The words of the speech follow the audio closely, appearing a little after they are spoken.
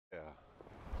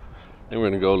And we're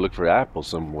gonna go look for apples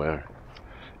somewhere. Yeah,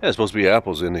 there's supposed to be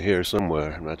apples in here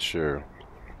somewhere. I'm not sure. A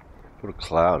little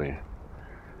cloudy.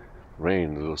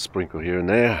 Rain, a little sprinkle here and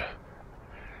there.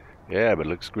 Yeah, but it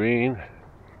looks green.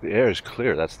 The air is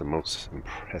clear. That's the most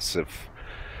impressive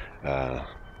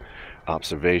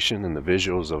observation, and the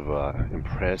visuals of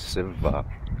impressive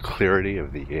clarity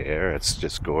of the air. It's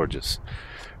just gorgeous.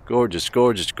 Gorgeous,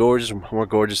 gorgeous, gorgeous. More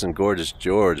gorgeous than Gorgeous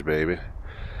George, baby.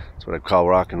 That's what I call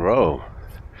rock and roll.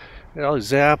 Look at all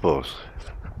these apples.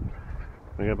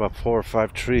 We got about 4 or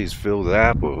 5 trees filled with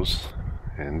apples,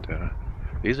 and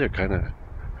these are kind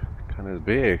of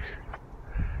big,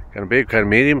 kind of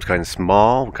medium, kind of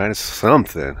small, kind of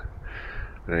something.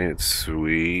 Ain't it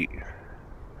sweet?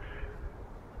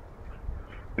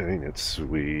 Ain't it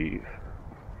sweet?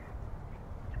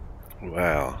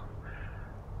 Wow.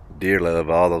 Deer love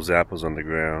all those apples on the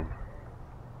ground.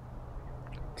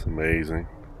 It's amazing.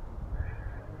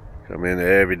 Come in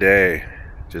there every day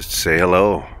just to say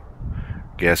hello.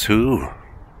 Guess who?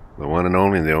 The one and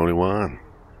only, the only one.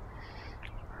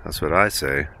 That's what I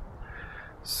say.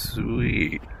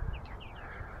 Sweet.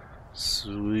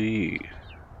 Sweet.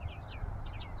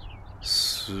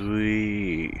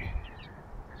 Sweet.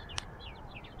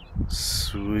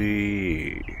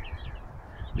 Sweet.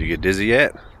 Did you get dizzy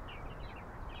yet?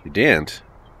 You didn't?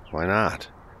 Why not?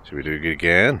 Should we do it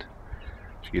again?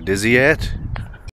 Did you get dizzy yet?